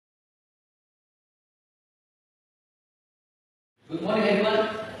Good morning, everyone.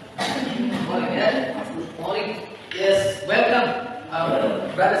 Good morning, yeah. Good morning. Yes,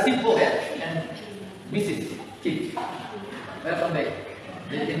 welcome, Brother Simpo and Mrs. Kim. Welcome back.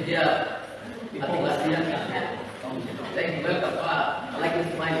 India, nothing last year. Thank you, welcome. I like your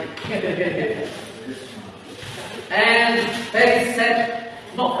smile. And very sad,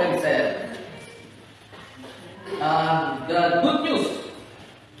 not very sad. The good news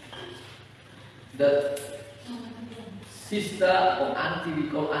that sister or auntie, we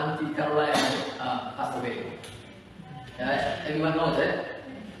call Auntie Caroline, passed away. Everyone knows that.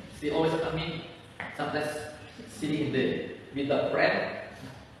 She always coming, sometimes sitting there with a friend,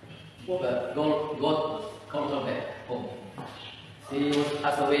 but God called her back home. She was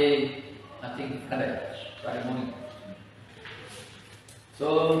passed away, I think, Friday morning.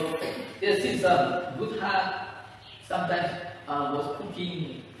 So, yes, she's a good heart. Sometimes was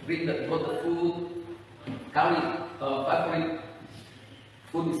cooking, brought the food, curry, favorite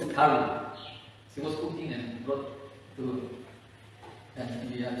food is a curry. She was cooking and brought food,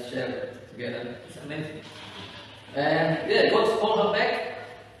 and we have shared together. It's amazing. And yeah, God called her back.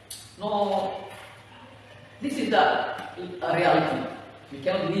 No, this is the reality. We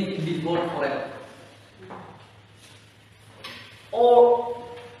cannot live in this world forever. Or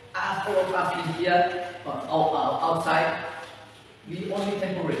as all of us in here, outside, we only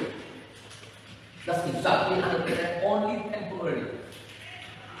temporary. That's exactly 100% only temporary.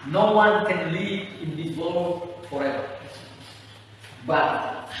 No one can live in this world forever.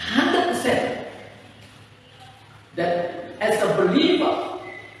 But 100% that as a believer,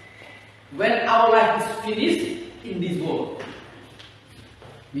 when our life is finished in this world,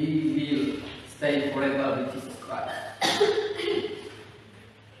 we will stay forever with Jesus Christ.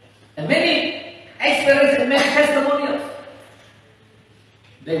 And many experiences and many testimonials.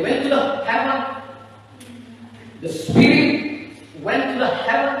 They went to the heaven. The spirit went to the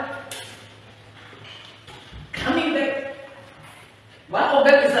heaven. Coming back. One of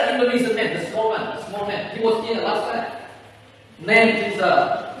them is an Indonesian man, the small man. He was here last time. Name is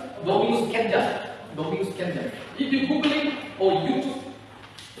Dominus Kenja. If you Google him or YouTube,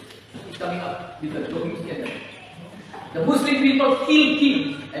 it's coming up with the Dominus Kenja. The Muslim people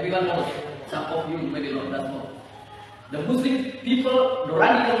kill. Everyone knows. Some of you maybe not know. The Muslim people, the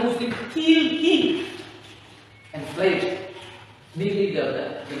radical Muslims, kill and slave. Nearly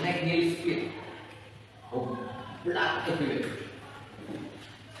the neck nearly split. Oh, blood everywhere.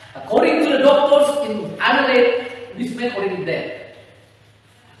 According to the doctors in Adelaide, this man already dead.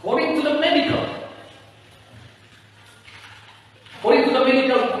 According to the medical,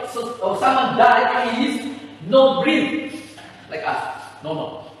 so someone died and he is no breathe like us.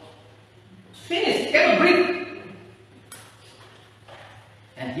 No. Finished, cannot breathe.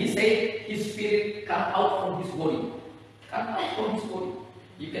 And he said his spirit come out from his body.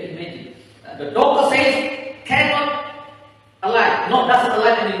 You can imagine. The doctor says cannot alive, doesn't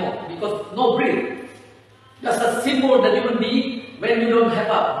alive anymore because no breath. That's a symbol that human being when you don't have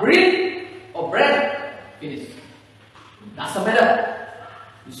a breath or breath, finish. Doesn't matter.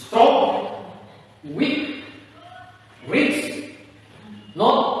 Strong, weak, rich,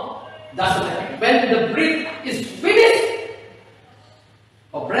 no, doesn't matter. When the breath is finished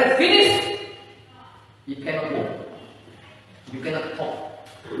or breath finished, you cannot walk. You cannot talk.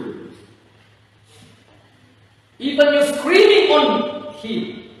 Even you're screaming on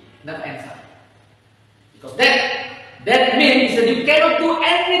him, not answer. Because that means that you cannot do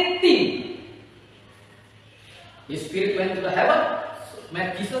anything. His spirit went to the heaven,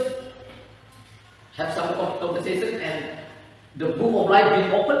 met Jesus, have some conversation, and the book of life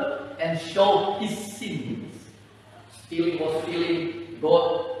being opened and showed his sins. Stealing,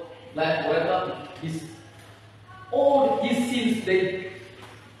 God, life, whatever. All his sins,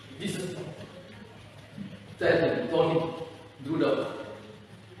 Jesus told him through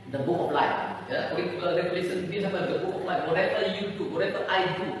the book of life. According to the Revelation, we have the book of life. Whatever you do, whatever I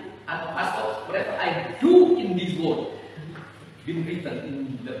do, I'm a pastor, whatever I do in this world, been written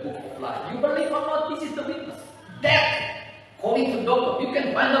in the book of life. You believe or not, this is the witness. That, according to the doctor, you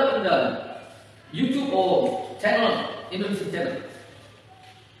can find out in the YouTube or channel, Indonesian channel.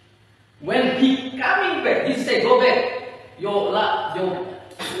 When he coming back, he say, go back, your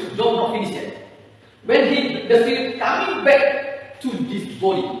job not finished yet. When the spirit coming back to this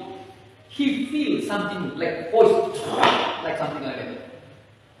body, he feels something like voice, like something like that.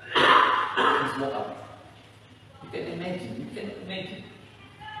 He's woke up. You can imagine.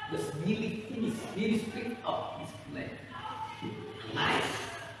 Just nearly finished, nearly straight up his leg.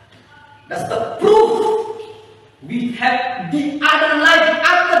 Life. That's the proof. We have the other life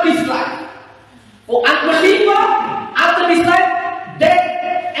after this life. For unbeliever, after this life,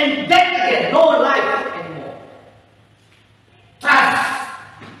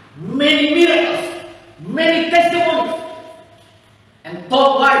 And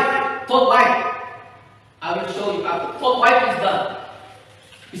third wife, I will show you after. Third wife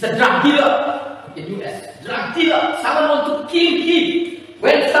is a drug dealer in US. Drug dealer. Someone want to kill him.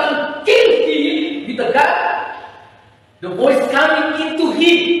 When someone kills him with a gun, the voice coming into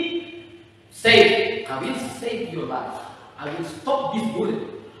him say, I will save your life. I will stop this bullet.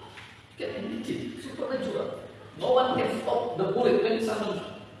 Can admit it. Supernatural. No one can stop the bullet when someone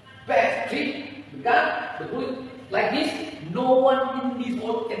bad trick the gun, the bullet like this. No one in this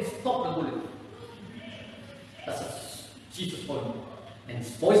world can stop the bullet. That's a Jesus for me. And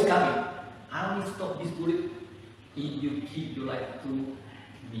his voice coming, I will stop this bullet if you give your life to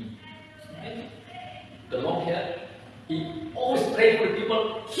me. The long hair, he always pray for the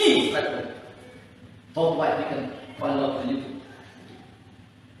people. He is like that. Talk why you can find out on YouTube.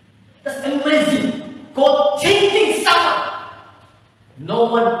 That's amazing. God changing someone. No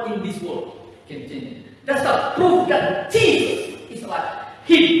one in this world can change it. That's the proof that Jesus is alive.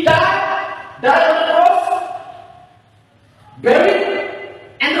 He died on the cross, buried,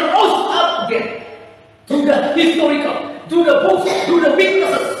 and rose up again. Through the historical, through the books, through the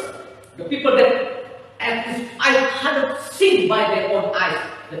witnesses, the people that at least 500 seen by their own eyes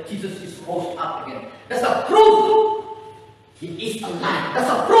that Jesus is rose up again. That's a proof He is alive. That's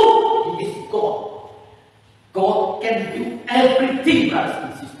a proof He is God. God can do everything, brothers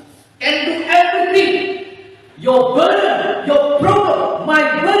and sisters. Can do everything. Your burden, your problem,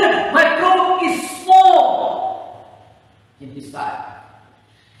 my burden, my problem is small in His sight.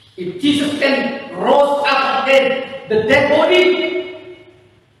 If Jesus can rose up again the dead body,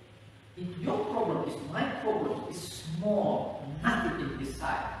 if your problem is my problem is small, nothing in His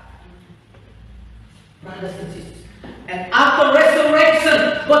sight. Brothers and sisters. And after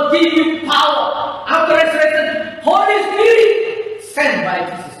resurrection, God give you power. After resurrection, Holy Spirit sent by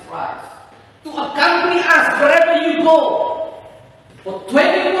Jesus Christ to accompany us wherever you go. For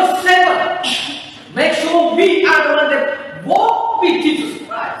 24/7, make sure we are the one that walk with Jesus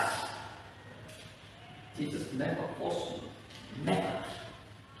Christ. Jesus never force you. Never.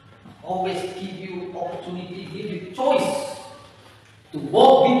 Always give you opportunity, give you choice to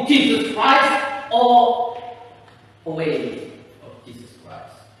walk with Jesus Christ or away of Jesus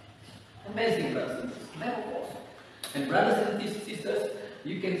Christ. Amazing, brothers and sisters. Never was. And brothers and sisters,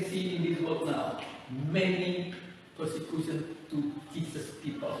 you can see in this world now many persecution to Jesus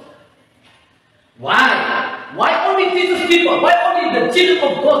people. Why? Why only Jesus people? Why only the children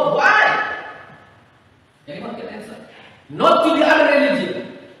of God? Why? Anyone can answer? Not to the other religion,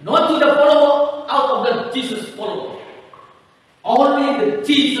 not to the follower out of the Jesus follower. Only the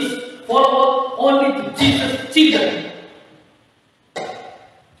Jesus follower, only to Jesus children.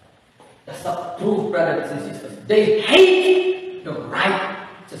 That's the proof, brothers and sisters. They hate the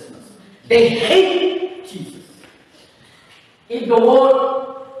righteousness. They hate Jesus. If the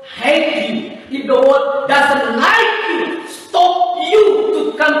world hates you, if the world doesn't like you, stop you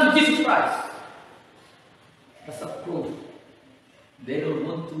to come to Jesus Christ. That's a proof. They don't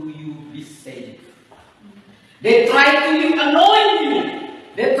want to you be saved. They try to annoy you.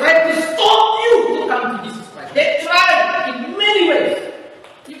 They try to stop you to come to Jesus Christ. They try in many ways.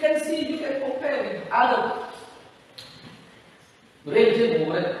 You can see, you can compare with other religion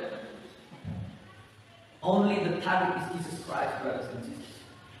movement. Only the target is Jesus Christ, brothers and sisters.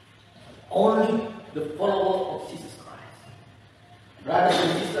 Only the follower of Jesus Christ. Brothers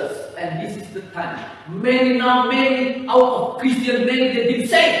and sisters, and this is the time. Many out of Christian, many they've been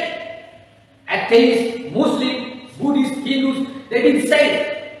saved. Atheists, Muslims, Buddhists, Hindus, they've been saved.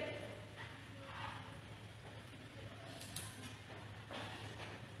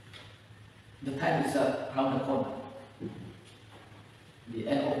 The time is around the corner. The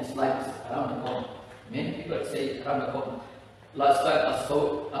end of his life is around the corner. Many people say around the corner. Last time I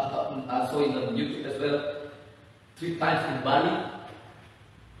saw in the YouTube as well, 3 times in Bali,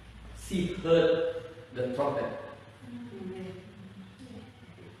 she heard the trumpet.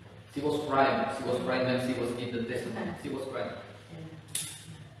 She was crying. She was crying when she was in the testimony. She was crying.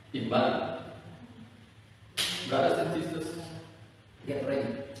 In Bali. Brothers and sisters, get ready.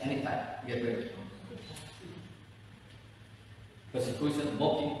 Anytime, get ready. Persecution,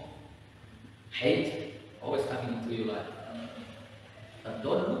 mocking, hate, always coming into your life. But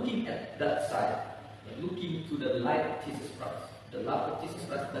don't looking at that side, but looking to the light of Jesus Christ. The love of Jesus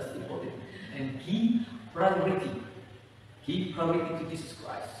Christ, that's important. And give priority. Give priority to Jesus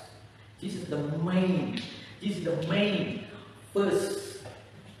Christ. Jesus is the main first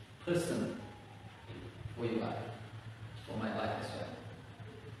person for your life, for my life as well.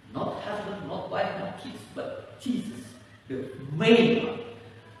 Not husband, not wife, not kids, but Jesus, the main one.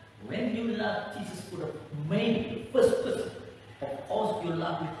 When you love Jesus for the main, the first person of all course you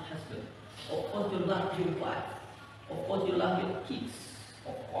love your husband. Of course you love your wife. Of course you love your kids.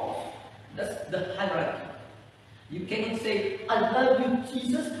 Of course. That's the hierarchy. You cannot say, I love you,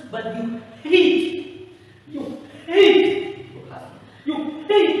 Jesus, but you hate your husband. You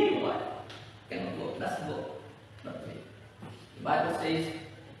hate your wife. Cannot go. Doesn't go. Not way. The Bible says,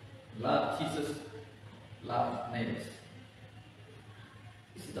 love Jesus, love neighbors.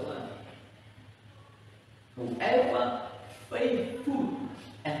 This is the one. Whoever faithful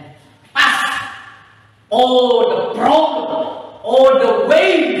and past all the problem, all the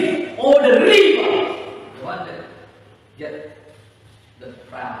waves, all the river, the one that get the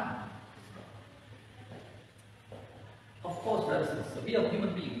crown. Of course, brothers and sisters, we are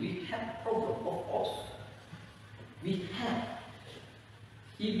human beings. We have problems, of course. We have.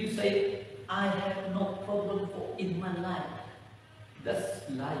 If you say, I have no problem in my life, that's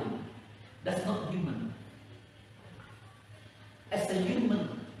lying. That's not human. As a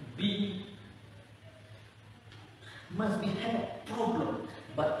human being, must be have a problem,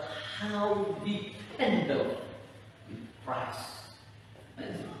 but how we handle with Christ.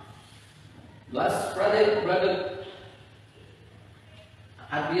 Last Friday, brother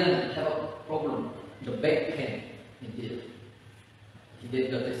Adrian have a problem, the back pain in here. He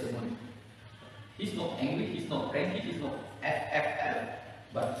gave the testimony. He's not angry, he's not cranky, he's not FFF,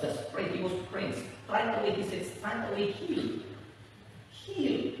 but just pray. He was praying. Straight away, he said, straight away, heal.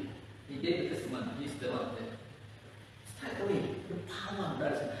 Heal. He gave the testimony. He's still out there. Straight away, the power,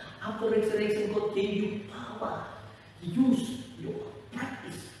 brothers. After resurrection, God gave you power. Use your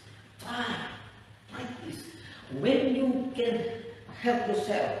practice. Try. Practice. When you can help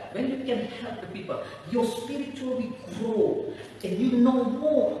yourself, when you can help the people, your spiritually grow, and you know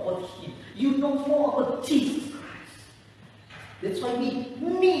more about Him. You know more about Jesus Christ. That's why we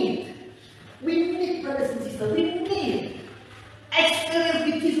need, brothers and sisters, we need experience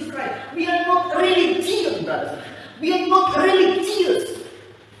with Jesus Christ. We are not religious, brothers. We are not religious.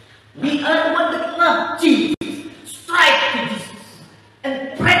 We are the one that love Jesus, strive to Jesus,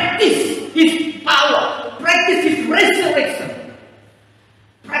 and practice His power, practice His resurrection.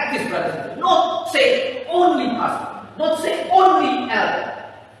 Practice, brothers. Not say only pastor, not say only elder.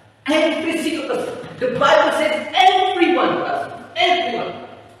 Every single person. The Bible says everyone, brothers. Everyone.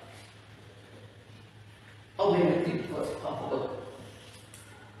 Oh, wait, I think first. I forgot.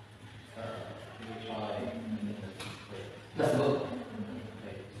 Let's go.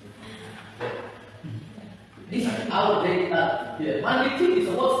 This is our day. Here. Monday, Tuesday.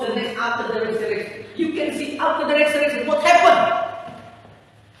 So what's the next after the resurrection? You can see after the resurrection what happened.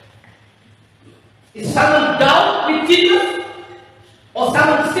 Is someone down with Jesus? Or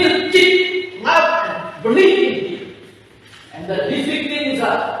someone still keep love and believe in Him? And the big thing is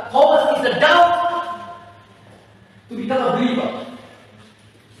Thomas is the doubt to become a believer.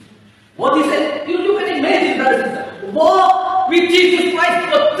 What he said, you can imagine, brothers and sisters, walk with Jesus Christ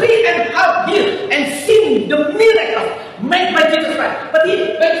for 3.5 years and seen the miracles made by Jesus Christ. But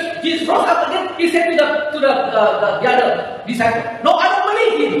when Jesus rose up again, he said to the other disciple, no, I don't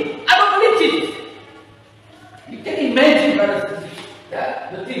believe Him. I don't believe Jesus. You can imagine, brothers and sisters,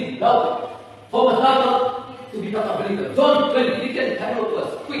 that the thing, doubt. Thomas doubted to become a believer. John 20, you can handle to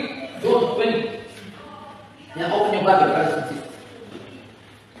us, quick. John 20. Now open your Bible, brothers and sisters.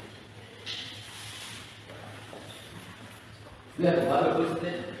 We have a Bible verse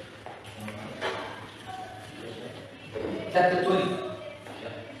there. Chapter 20.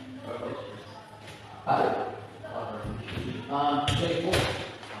 24.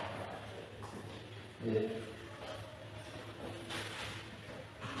 Yeah.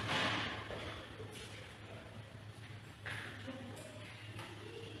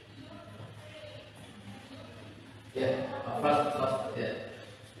 First, yeah.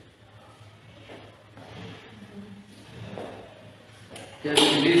 Yeah, we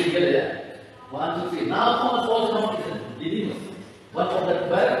can read together, yeah? 1, 2, 3. Now Thomas also not believers. One of the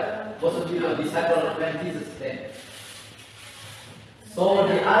 12 was a disciple when Jesus came. So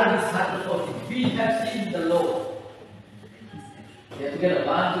the other disciples told him, we have seen the Lord. Yeah, together,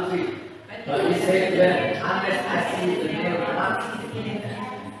 1, 2, 3. But he said, well, unless I see the nail marks,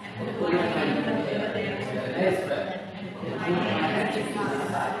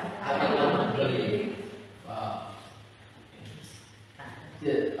 I will not believe. Wow.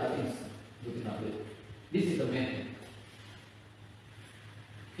 Yeah, I think looking at it. This is the man.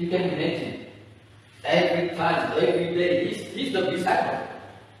 You can imagine. Every time, every day, he's the disciple.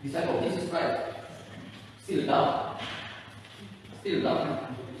 Disciple of Jesus Christ. Still down. Still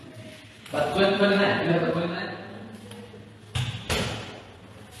down. But 29, you have the 29?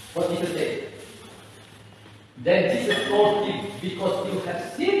 What Jesus said? Then Jesus told him, because you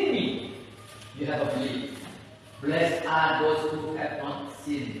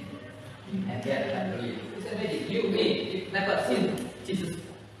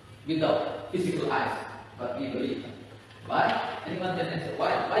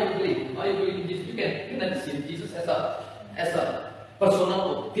answer. Why you believe? Why you believe in Jesus? You can see Jesus as a personal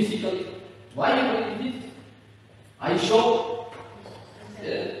or physically. Why you believe in Jesus? Are you sure?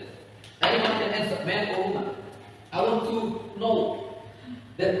 Yeah. Anyone can answer, man or woman. I want to know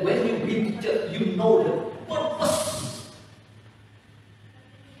that when you been to church, you know the purpose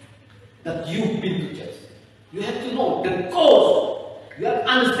that you've been to church. You have to know the cause. You have to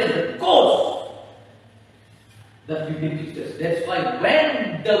understand the cause that you've been to church. That's why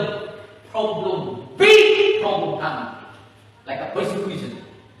when the big problem comes, like a persecution,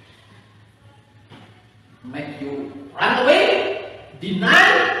 make you run away,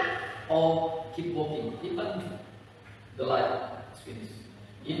 deny, or keep walking. Even the life is finished.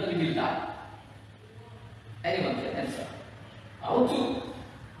 Even if you die. Anyone can answer. I want to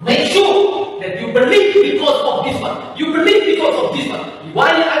make sure that you believe because of this one. You believe because of this one.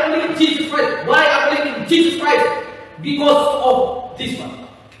 Why I believe in Jesus Christ? Why I believe in Jesus Christ? Because of this one.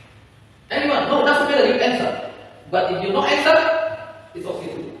 Anyone? No, doesn't matter. You answer. But if you don't answer, it's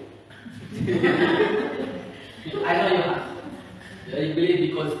okay too. I know you have. Yeah, you believe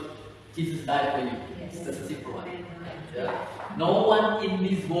because Jesus died for you. Yes. That's a simple one. Yeah. No one in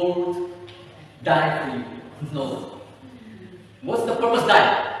this world died for you. No one. What's the purpose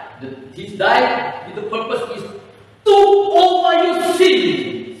die? Jesus died with the purpose is to over your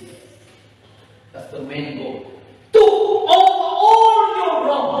sins. That's the main goal. To over all your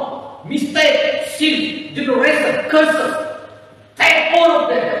wrong, mistake, sin, generation, curses. Take all of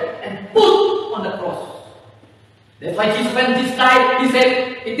them and put on the cross. That's why Jesus, when Jesus died, he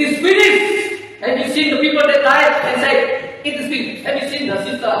said, "It is finished." Have you seen the people that died and say, "It is finished"? Have you seen the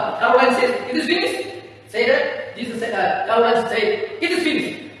sister Darwin says, "It is finished"? Say that. Jesus said, Darwin said, "It is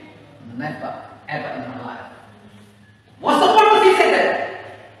finished." Never, ever in my life. What's the purpose he said that?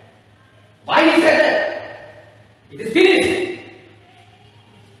 Why he said that? It is finished.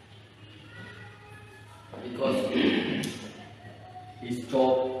 Because his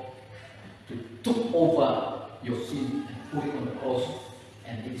job to took over your sin and put it on the cross,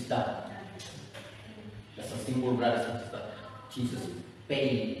 and it is done. That's a symbol, brothers and sisters. Jesus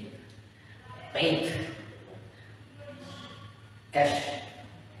paid cash,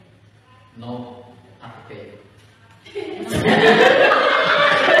 no afterpay.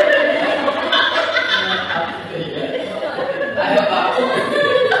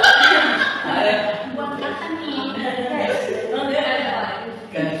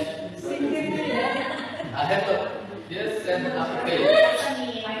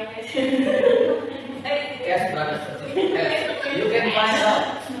 Yes, brothers and sisters. You can find out.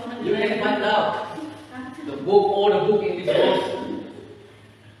 You can find out. The book, all the book in this world.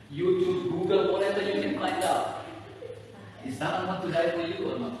 YouTube, Google, whatever you can find out. Is someone want to die for you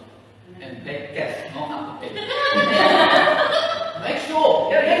or not? And pay cash, not have to pay. Make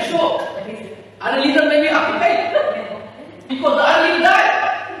sure. Yeah, make sure. Other leader maybe have to pay. Because the other leader died.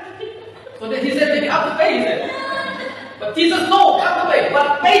 So then he said maybe have to pay, he said. But Jesus no, have to pay.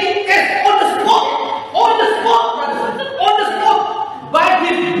 But pay cash on the spot. On the spot, brothers. On the spot. By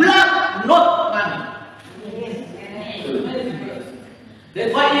his blood, not money.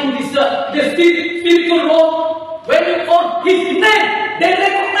 That's why in this the spiritual world, when you call his name, they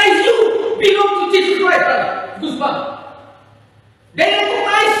recognize you belong to Jesus Christ, brother. Goosebumps. They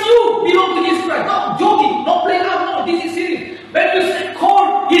recognize you belong to Jesus Christ. Not joking, not playing out, no, this is serious. When you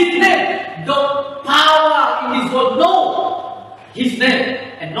call his name, the power in this world know his name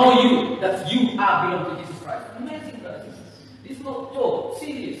and know you that you are belong to Jesus Christ. Amazing, brothers. This is not joke,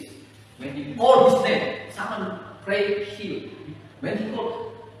 serious. When you call his name, someone pray, heal. When you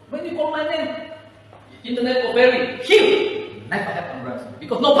call my name in the name of Fery, heal. Never happen, brothers.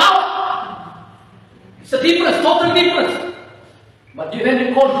 Because no power. It's a difference, total difference. But when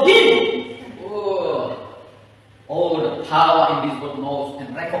you call him, oh, all the power in this world knows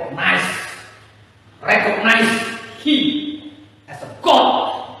and recognize him as a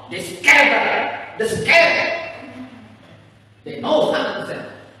God. They scared. They know 100%.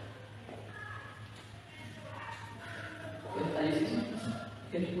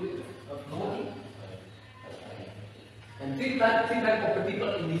 Can you put it? No. And three types of people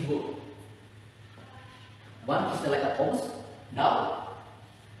in this world. One is like a Thomas, Darwin.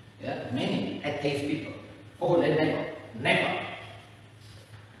 Yeah, many atheist people. Oh, they never.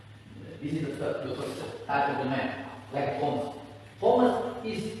 This is the first type of the man, like Thomas. Thomas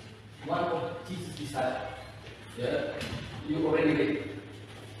is one of Jesus' disciples. Yeah, you already read.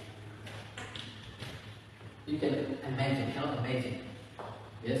 You can imagine, cannot imagine.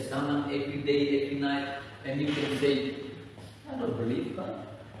 Yes, someone every day, every night, and you can say, I don't believe God.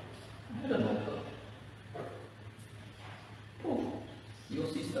 I don't know God. Oh, your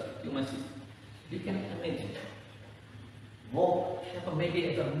sister, you're my sister. You can imagine. Walk, have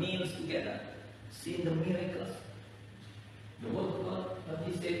maybe have meals together, see the miracles. The word of God, but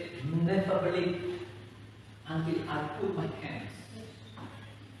he said, never believe until I put my hands.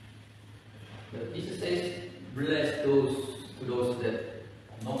 But Jesus says, bless those that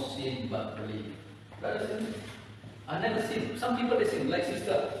not sin but believe. Brothers and sisters, I never seen. Some people they say, like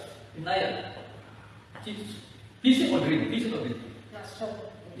Sister Naya, vision or dream, vision or dream. That's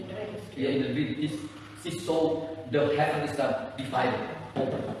so. In the dream. Yeah, in the dream, she saw the heaven is divided,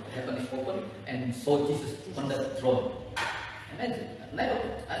 open. Heaven is open, and saw Jesus on the throne. Imagine,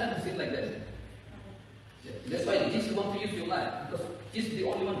 I never seen like that. Yeah, that's why Jesus wants to use your life, because Jesus is the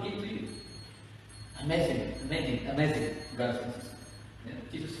only one given to you. Amazing, brothers and sisters. Yeah,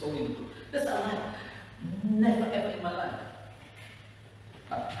 Jesus saw you. That's our life. Never ever in my life.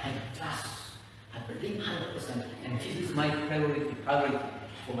 But I trust, I believe 100%, and Jesus is my priority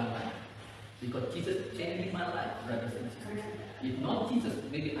for my life. Because Jesus changed my life, brothers and sisters. If not Jesus,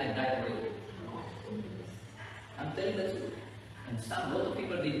 maybe I died already. I'm telling the truth. And some lot of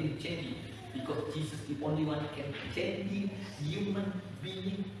people they didn't change it because Jesus is the only one who can change human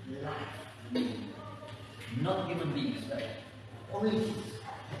being life. Not human beings, right? Only Jesus.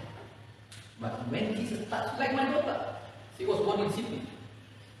 But when Jesus touched, like my daughter, she was born in Sydney,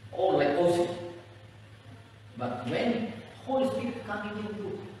 all like ausie. But when Holy Spirit coming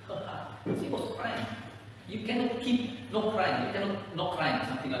into her heart, she was crying. You cannot keep not crying. You cannot not crying,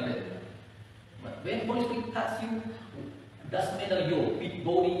 something like that. But when Holy Spirit touches you, doesn't matter your big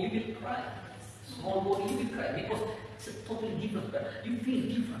body, you will cry. Small body, you will cry because it's a totally different. You feel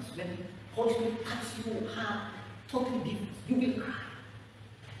difference when Holy Spirit touches your heart. Totally different. You will cry.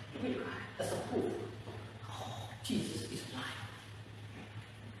 You will cry. That's a proof. Oh, Jesus is life.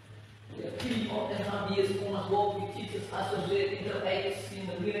 We are 3.5 years on walk with Jesus, associate, interact, see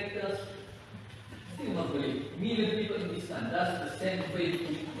the miracles. Still not believe. Million people in this time. That's the same faith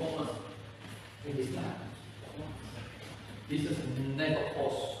we promise in this time. Jesus never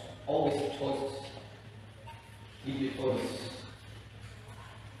force, always choices. Give you choice.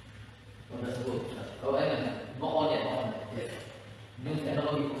 Oh, that's good. Oh, not on yet. Yes. New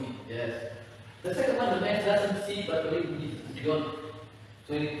technology for me. Yes. The second one, the man doesn't see but believe in Jesus. John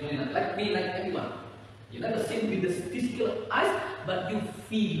 20:29. Like me, like everyone. You never see with the physical eyes, but you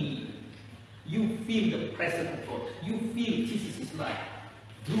feel. You feel the presence of God. You feel Jesus is life.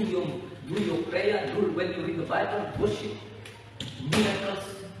 Do your prayer, when you read the Bible, worship, miracles,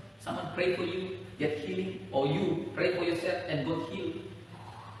 someone pray for you, get healing, or you pray for yourself and God heal.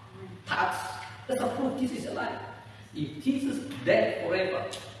 Touch. That's a proof Jesus is alive. If Jesus dead forever,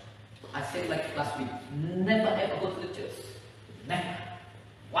 I said like last week, never ever go to the church. Never.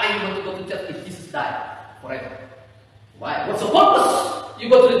 Why you want to go to church if Jesus died forever? Why? What's the purpose? You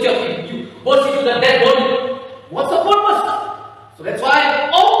go to the church if you worship the dead body. What's the purpose? So that's why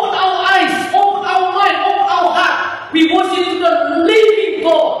open our eyes, open our mind, open our heart. We worship the living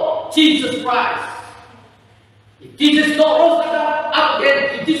God, Jesus Christ. If Jesus is not rose up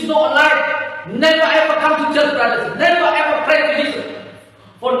again, if Jesus is not alive, never ever come to church, brothers. Never ever pray to Jesus.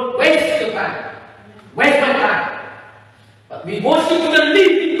 For waste your time. Waste my time. But we worship the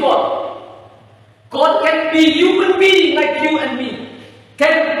living God. God can be human being like you and me.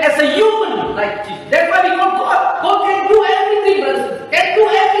 Can as a human like Jesus. That's why we call God. God can do everything, brothers. Can do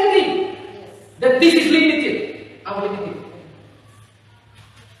everything. That this is limited. Our limited.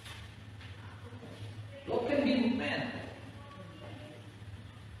 God can be man.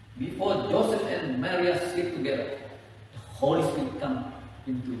 Before Joseph and Mary sleep together, the Holy Spirit come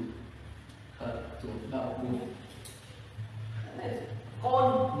into her womb.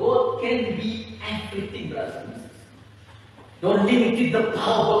 God can be everything, brothers and sisters. Don't limit it the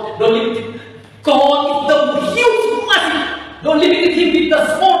power. Don't limit it. God is the huge, massive. Don't limit Him with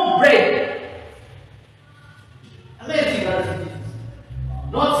the small brain. Amazing, brothers and sisters.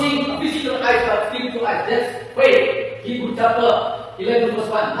 Not seeing a physical eyes, but spiritual eyes. That's faith. Hebrews chapter 11 verse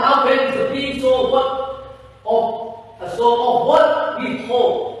 1. Now faith is the being so of what we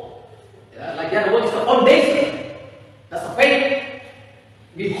hope. Yeah, like the other one is the foundation. That's the faith.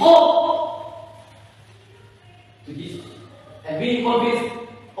 We hope to Jesus. And being convinced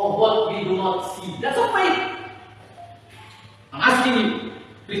of what we do not see. That's a faith. I'm asking you,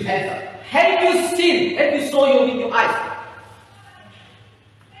 please answer. Have you seen, have you saw you with your eyes?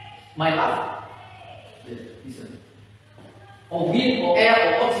 My love? Listen. Or wind, or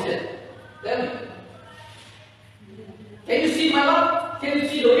air, or oxygen. Tell me. Can you see my love? Can you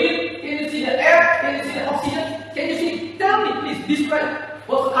see the wind? Can you see the air? Can you see the oxygen? Can you see? Tell me, please. Describe.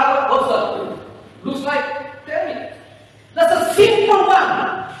 What's the color? What's the looks like? Tell me. That's a simple one.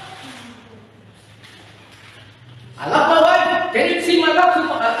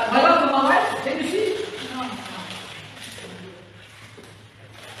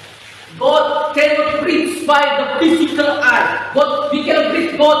 is by the physical eye. But we cannot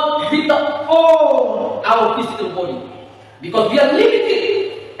reach God with all our physical body. Because we are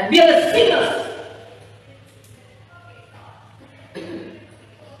limited and we are the sinners.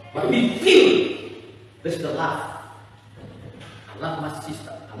 But we feel there's the love. I love my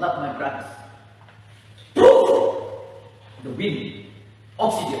sister. I love my brothers. Proof. The wind,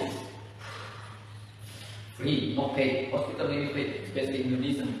 oxygen. Free, no pay. Hospital maybe pay, especially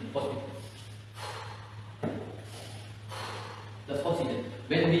Indonesian hospital. That's oxygen.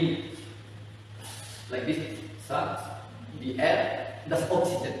 When we, like this, sucks, the air, that's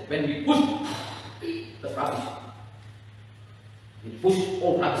oxygen. When we push, that's rubbish. We push,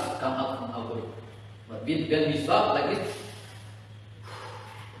 all rubbish come out from our body. But when we suck like this,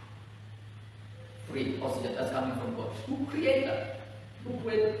 free oxygen that's coming from God. Who created that? Who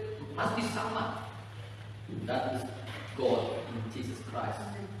created? Must be someone. That is God in Jesus Christ.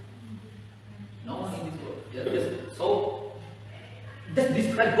 No one in this world. So just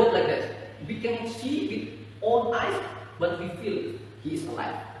describe God like that. We cannot see with own eyes, but we feel He is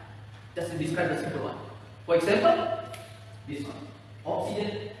alive. Just to describe the simple one. For example, this one: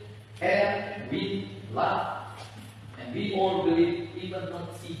 oxygen, air, wind, love, and we all believe, even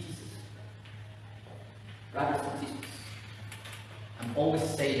not see Jesus. Brothers and sisters, I'm always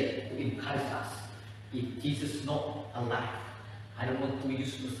saying that to encourage us. If Jesus is not alive, I don't want to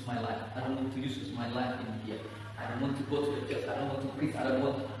use my life. I don't want to use my life in here. I don't want to go to the church. I don't want to preach. I don't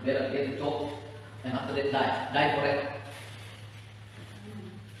want to get a job and after that die forever.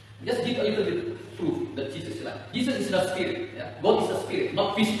 Just give a little bit proof that Jesus is alive. Jesus is the spirit. Yeah? God is a spirit,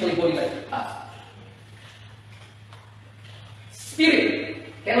 not physically body like us.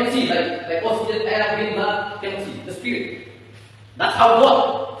 Spirit cannot see like oxygen, air, wind, blood, cannot see. The spirit. That's how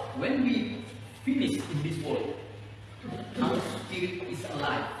God. When we finish in this world, our spirit is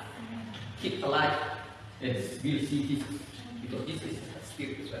alive. Keep alive. Yes, we'll see Jesus. Because Jesus is a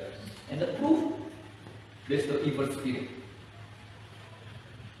spirit as well. And the proof, there's the evil spirit.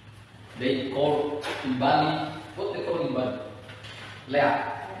 They call in Bali, what they call in Bali? Lea.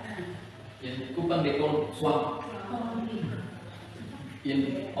 In Kupang they call swamp.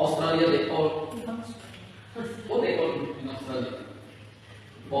 In Australia they call, what they call in Australia?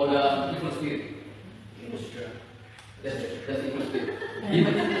 For the evil spirit. That's evil spirit.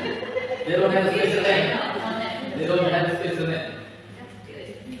 Even they don't have a special name. They don't have a special name.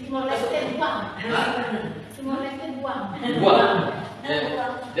 Buang.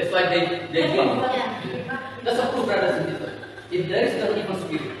 Yeah. That's why they buang. That's a proof, brothers and sisters. If there is the evil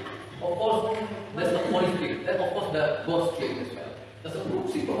spirit, of course there's the Holy Spirit. Then of course the God spirit as well. That's a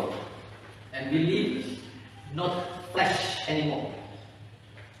proof, simple. And we live not flesh anymore.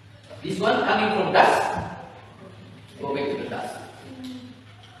 This one coming from dust, go back to the dust.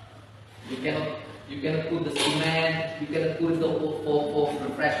 You cannot put the cement, you cannot put the for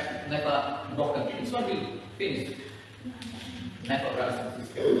fresh, never broken. This one will finish. Never, brothers and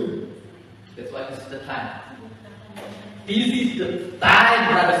sisters. That's why this is the time. This is the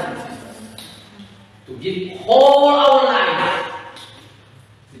time, brothers and sisters, to give all our life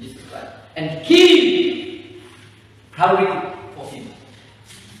to Jesus Christ and give priority for Him.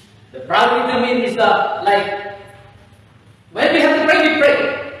 The priority means is like when we have to pray, we pray.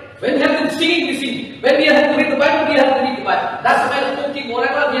 When we have to sing, we sing. When we have to read the Bible, we have to read the Bible. That's why the cooking,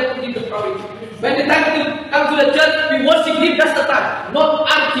 whatever, we have to give the priority. When the time to come to the church, we worship Him, that's the time, not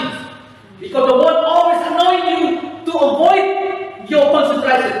other things. Because the word always annoys you to avoid your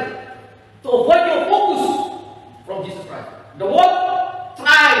concentration, to avoid your focus from Jesus Christ. The word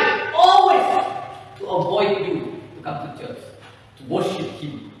try always to avoid you to come to church, to worship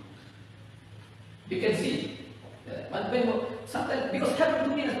Him. You can see. When sometimes, because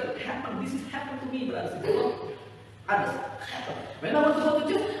happened to me as well, this has happened to me, brothers and sisters. Others happen. When I want to go to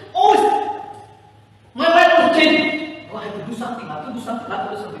church, always my mind was changing. Oh, I have to do something, I have to do something, I have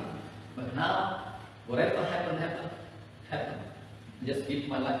to do something. But now, whatever happened. Just give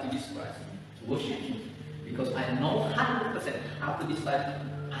my life to Jesus Christ, to worship Him. Because I know 100% after this life,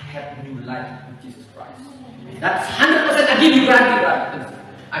 I have new life with Jesus Christ. That's 100%. I give you guarantee, brothers.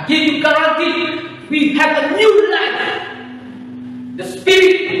 I give you guarantee. We have a new life. The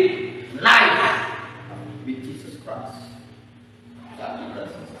spirit life with Jesus Christ.